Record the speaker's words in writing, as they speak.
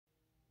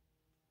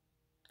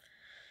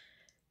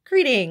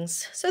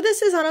Greetings! So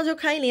this is Ano do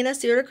Kainina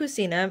Sira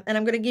Kusina, and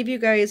I'm going to give you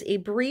guys a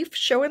brief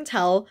show and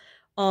tell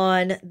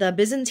on the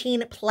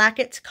Byzantine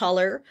Placket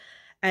collar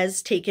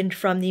as taken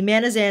from the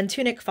Manazan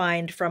Tunic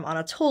find from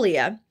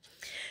Anatolia.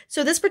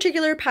 So this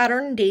particular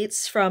pattern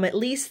dates from at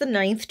least the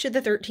 9th to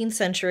the 13th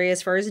century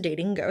as far as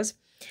dating goes.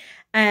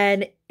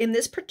 And in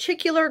this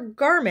particular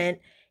garment,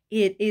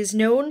 it is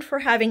known for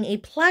having a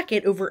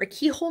placket over a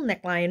keyhole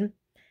neckline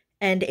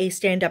and a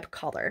stand-up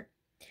collar.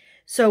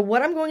 So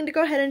what I'm going to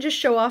go ahead and just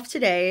show off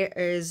today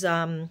is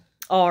a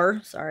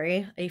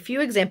few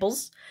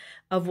examples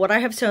of what I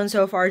have sewn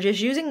so far, just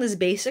using this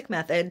basic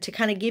method to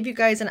kind of give you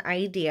guys an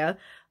idea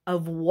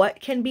of what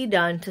can be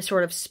done to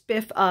sort of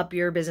spiff up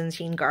your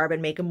Byzantine garb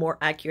and make a more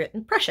accurate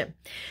impression.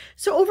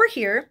 So over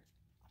here,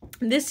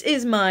 this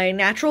is my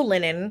natural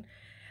linen.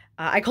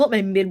 I call it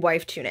my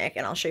midwife tunic,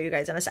 and I'll show you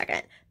guys in a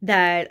second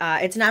that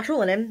it's natural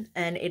linen,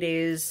 and it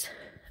is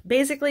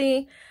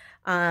basically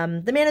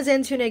the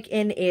Manazan tunic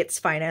in its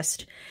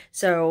finest.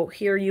 So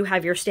here you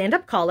have your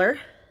stand-up collar,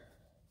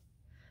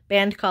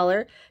 band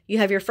collar, you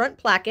have your front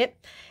placket,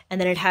 and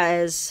then it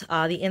has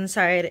the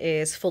inside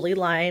is fully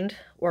lined,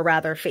 or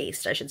rather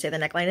faced, I should say. The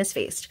neckline is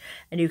faced,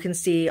 and you can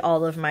see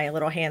all of my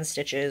little hand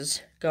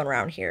stitches going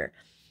around here.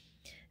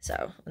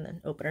 So, and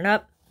then open it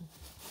up,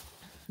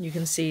 you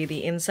can see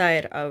the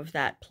inside of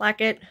that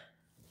placket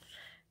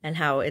and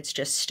how it's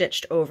just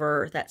stitched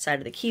over that side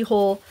of the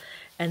keyhole,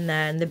 and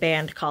then the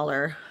band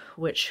collar,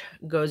 which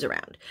goes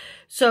around.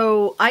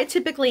 So I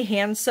typically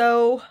hand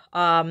sew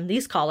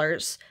these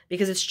collars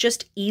because it's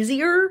just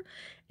easier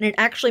and it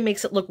actually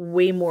makes it look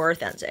way more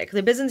authentic.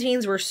 The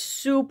Byzantines were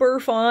super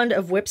fond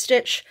of whip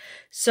stitch,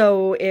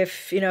 so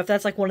if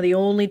that's like one of the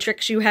only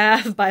tricks you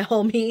have, by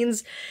all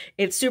means,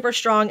 it's super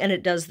strong and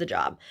it does the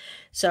job.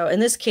 So in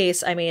this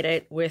case, I made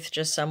it with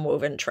just some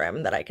woven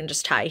trim that I can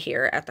just tie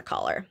here at the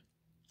collar.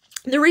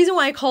 The reason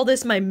why I call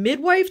this my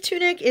midwife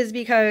tunic is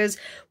because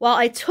while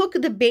I took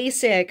the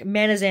basic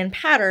Manazan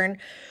pattern,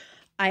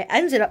 I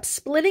ended up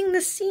splitting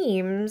the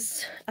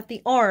seams at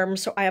the arm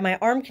so my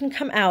arm can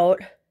come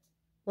out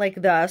like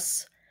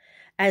this,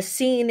 as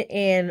seen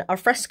in a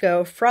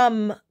fresco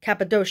from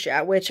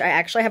Cappadocia, which I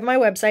actually have on my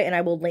website and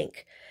I will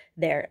link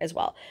there as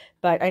well.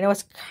 But I know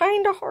it's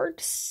kind of hard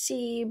to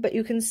see, but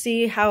you can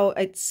see how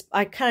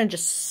I kind of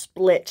just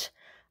split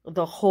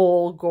the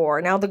whole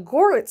gore. Now the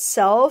gore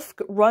itself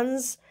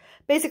runs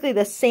basically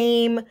the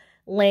same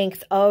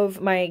length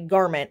of my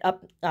garment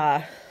up,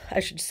 I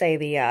should say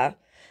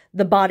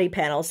the body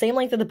panel, same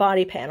length of the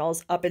body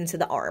panels up into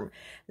the arm.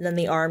 And then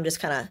the arm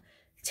just kind of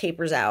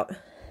tapers out.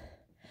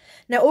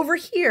 Now over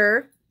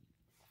here,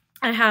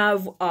 I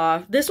have,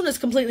 this one is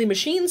completely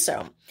machine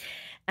sewn.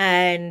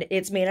 And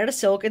it's made out of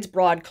silk, it's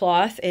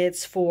broadcloth,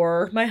 it's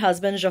for my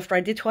husband,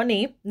 Geoffrey de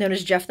Toigny, known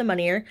as Jeff the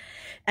Moneyer.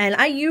 And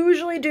I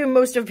usually do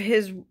most of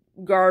his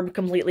garb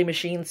completely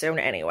machine sewn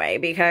anyway,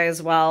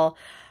 because, well,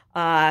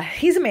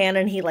 he's a man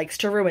and he likes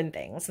to ruin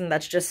things, and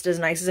that's just as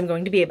nice as I'm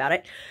going to be about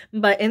it.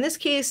 But in this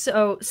case,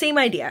 so same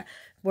idea.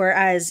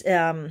 Whereas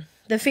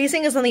the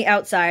facing is on the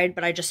outside,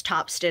 but I just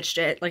top stitched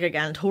it, like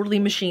again, totally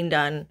machine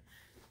done.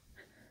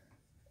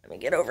 Let me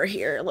get over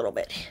here a little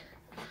bit.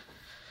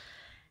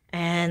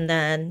 And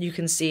then you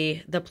can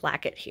see the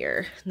placket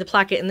here. The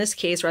placket in this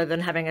case, rather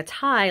than having a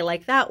tie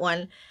like that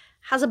one,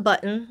 has a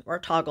button or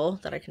a toggle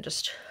that I can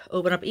just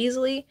open up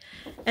easily.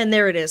 And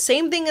there it is.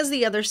 Same thing as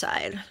the other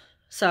side.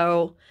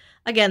 So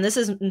again, this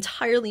is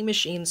entirely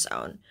machine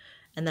sewn,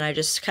 and then I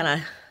just kind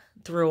of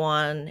threw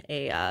on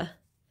a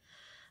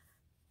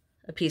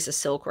piece of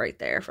silk right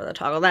there for the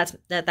toggle.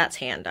 That's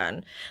hand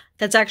done.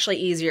 That's actually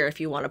easier if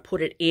you want to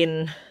put it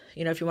in,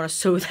 if you want to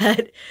sew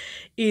that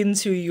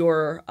into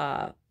your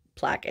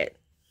placket.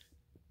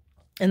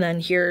 And then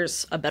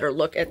here's a better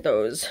look at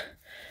those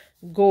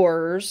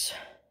gores.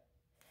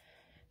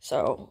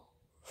 So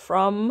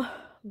from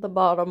the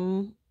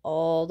bottom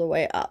all the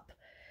way up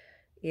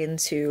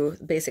into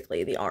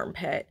basically the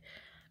armpit,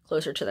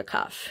 closer to the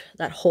cuff,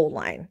 that whole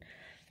line.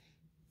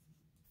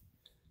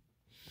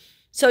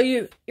 So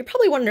you're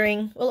probably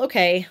wondering, well,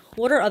 okay,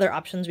 what are other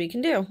options we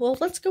can do? Well,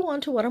 let's go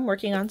on to what I'm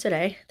working on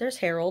today. There's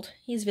Harold.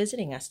 He's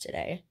visiting us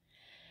today.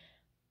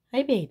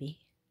 Hi, baby.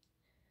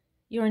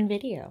 You're in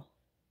video.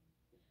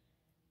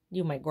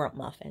 You my grump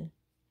muffin.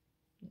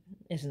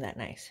 Isn't that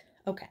nice?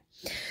 Okay.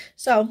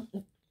 So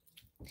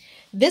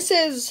this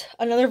is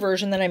another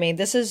version that I made.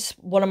 This is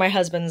one of my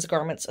husband's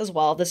garments as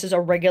well. This is a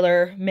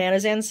regular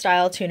Manazan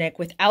style tunic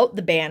without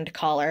the band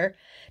collar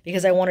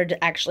because I wanted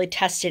to actually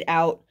test it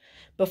out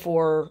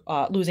before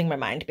losing my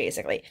mind,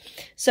 basically.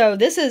 So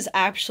this is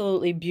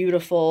absolutely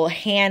beautiful,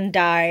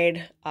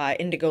 hand-dyed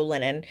indigo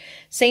linen.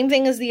 Same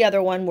thing as the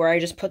other one where I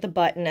just put the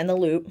button and the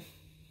loop.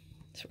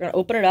 So we're going to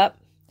open it up.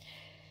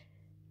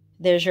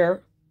 There's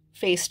your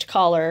faced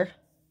collar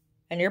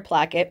and your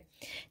placket.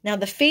 Now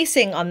the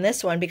facing on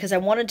this one, because I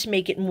wanted to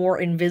make it more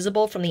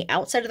invisible from the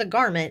outside of the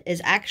garment, is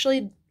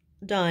actually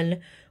done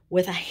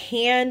with a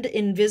hand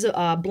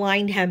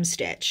blind hem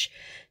stitch.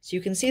 So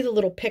you can see the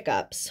little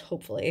pickups,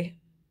 hopefully,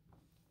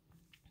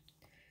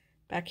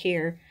 back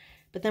here.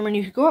 But then when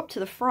you go up to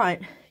the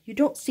front, you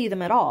don't see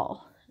them at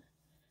all.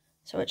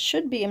 So it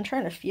should be, I'm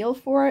trying to feel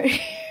for it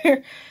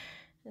here.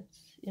 It's,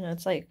 you know,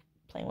 it's like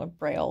playing with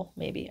Braille,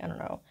 maybe, I don't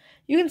know.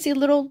 You can see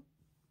little,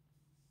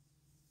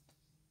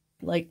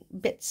 like,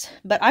 bits.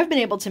 But I've been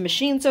able to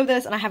machine sew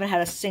this, and I haven't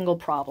had a single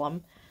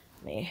problem.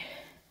 And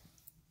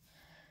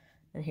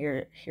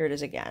here it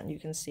is again. You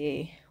can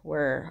see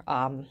where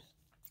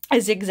I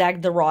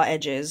zigzagged the raw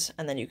edges,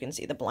 and then you can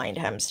see the blind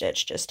hem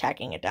stitch just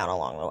tacking it down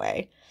along the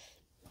way.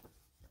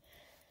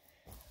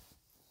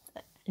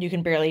 You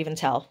can barely even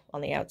tell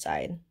on the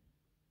outside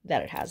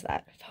that it has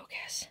that.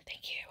 Focus.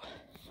 Thank you.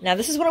 Now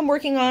this is what I'm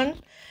working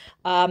on.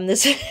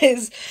 This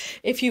is,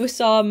 if you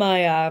saw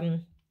my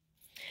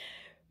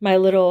my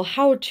little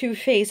how to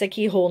face a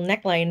keyhole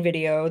neckline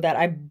video that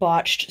I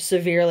botched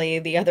severely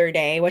the other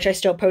day, which I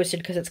still posted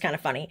because it's kind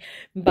of funny.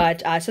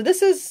 But so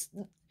this is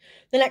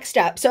the next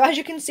step. So as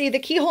you can see, the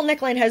keyhole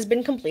neckline has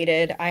been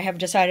completed. I have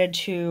decided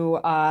to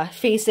the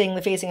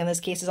facing in this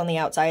case is on the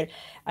outside,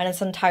 and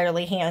it's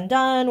entirely hand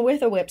done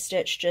with a whip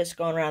stitch just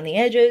going around the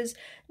edges.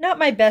 Not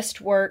my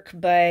best work,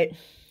 but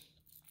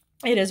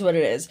it is what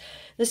it is.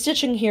 The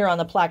stitching here on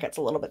the placket's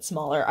a little bit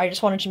smaller. I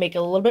just wanted to make it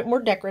a little bit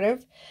more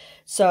decorative.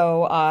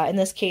 So in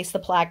this case, the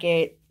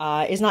placket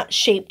is not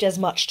shaped as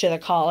much to the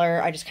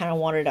collar. I just kind of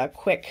wanted a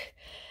quick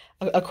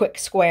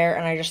square,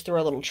 and I just threw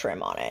a little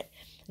trim on it.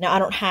 Now, I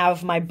don't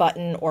have my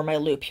button or my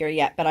loop here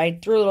yet, but I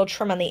threw a little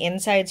trim on the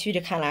inside too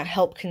to kind of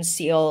help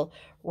conceal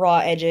raw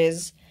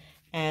edges.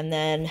 And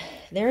then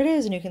there it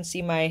is, and you can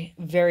see my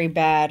very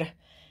bad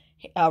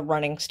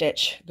running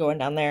stitch going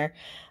down there.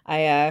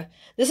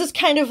 This is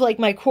kind of like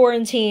my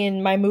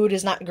quarantine, my mood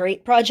is not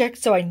great project,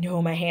 so I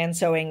know my hand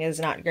sewing is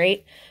not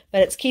great,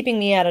 but it's keeping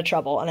me out of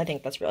trouble, and I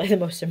think that's really the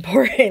most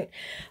important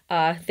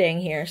thing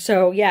here.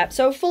 So yeah,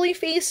 so fully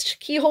faced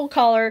keyhole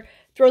collar,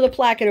 throw the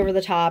placket over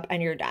the top,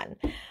 and you're done.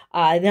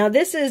 Now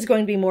this is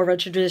going to be more of a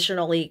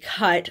traditionally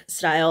cut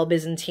style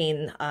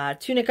Byzantine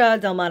tunica,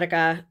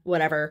 dalmatica,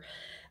 whatever,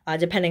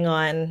 depending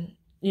on,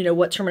 you know,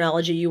 what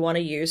terminology you want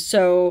to use.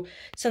 So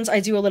since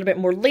I do a little bit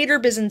more later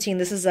Byzantine,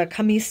 this is a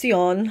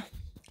camisón.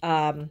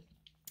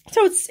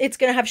 So it's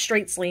going to have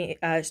straight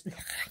sleeves.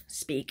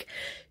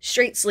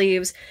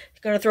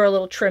 Going to throw a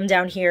little trim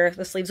down here.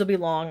 The sleeves will be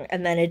long,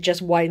 and then it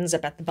just widens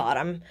up at the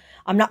bottom.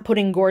 I'm not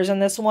putting gores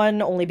in this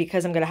one, only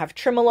because I'm going to have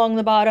trim along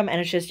the bottom,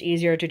 and it's just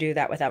easier to do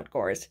that without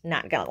gores.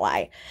 Not gonna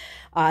lie.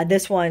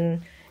 This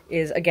one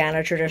is, again,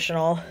 a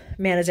traditional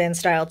Manazan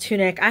style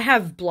tunic. I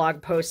have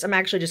blog posts. I'm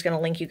actually just going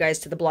to link you guys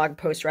to the blog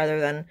post rather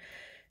than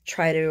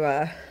try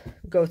to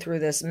go through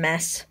this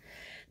mess.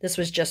 This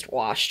was just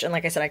washed, and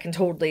like I said, I can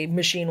totally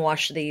machine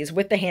wash these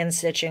with the hand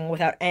stitching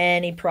without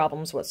any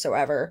problems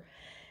whatsoever.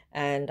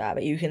 And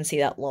but you can see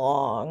that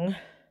long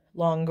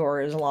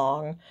gores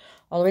long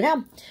all the way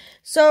down.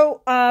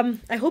 So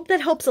I hope that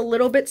helps a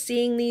little bit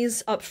seeing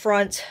these up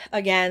front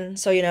again.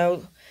 So you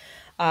know,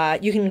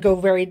 you can go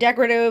very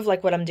decorative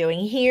like what I'm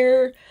doing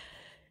here.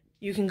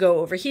 You can go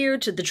over here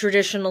to the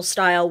traditional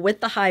style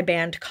with the high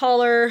band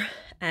collar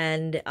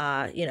and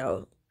you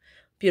know,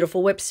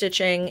 beautiful whip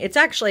stitching. It's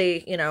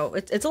actually, you know,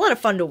 it's a lot of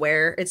fun to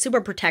wear. It's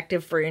super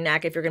protective for your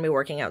neck if you're going to be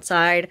working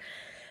outside.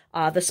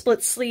 The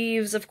split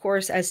sleeves, of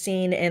course, as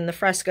seen in the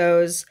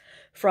frescoes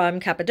from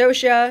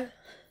Cappadocia.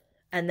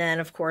 And then,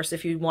 of course,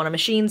 if you want to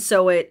machine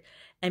sew it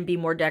and be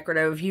more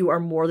decorative, you are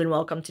more than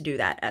welcome to do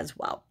that as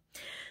well.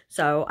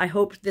 So I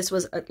hope this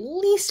was at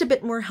least a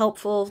bit more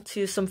helpful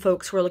to some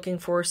folks who are looking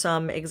for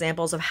some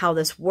examples of how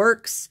this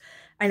works.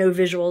 I know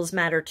visuals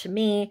matter to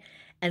me.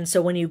 And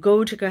so when you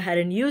go ahead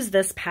and use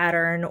this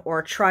pattern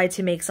or try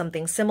to make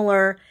something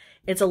similar,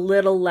 it's a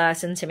little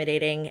less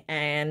intimidating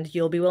and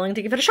you'll be willing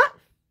to give it a shot.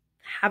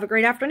 Have a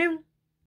great afternoon.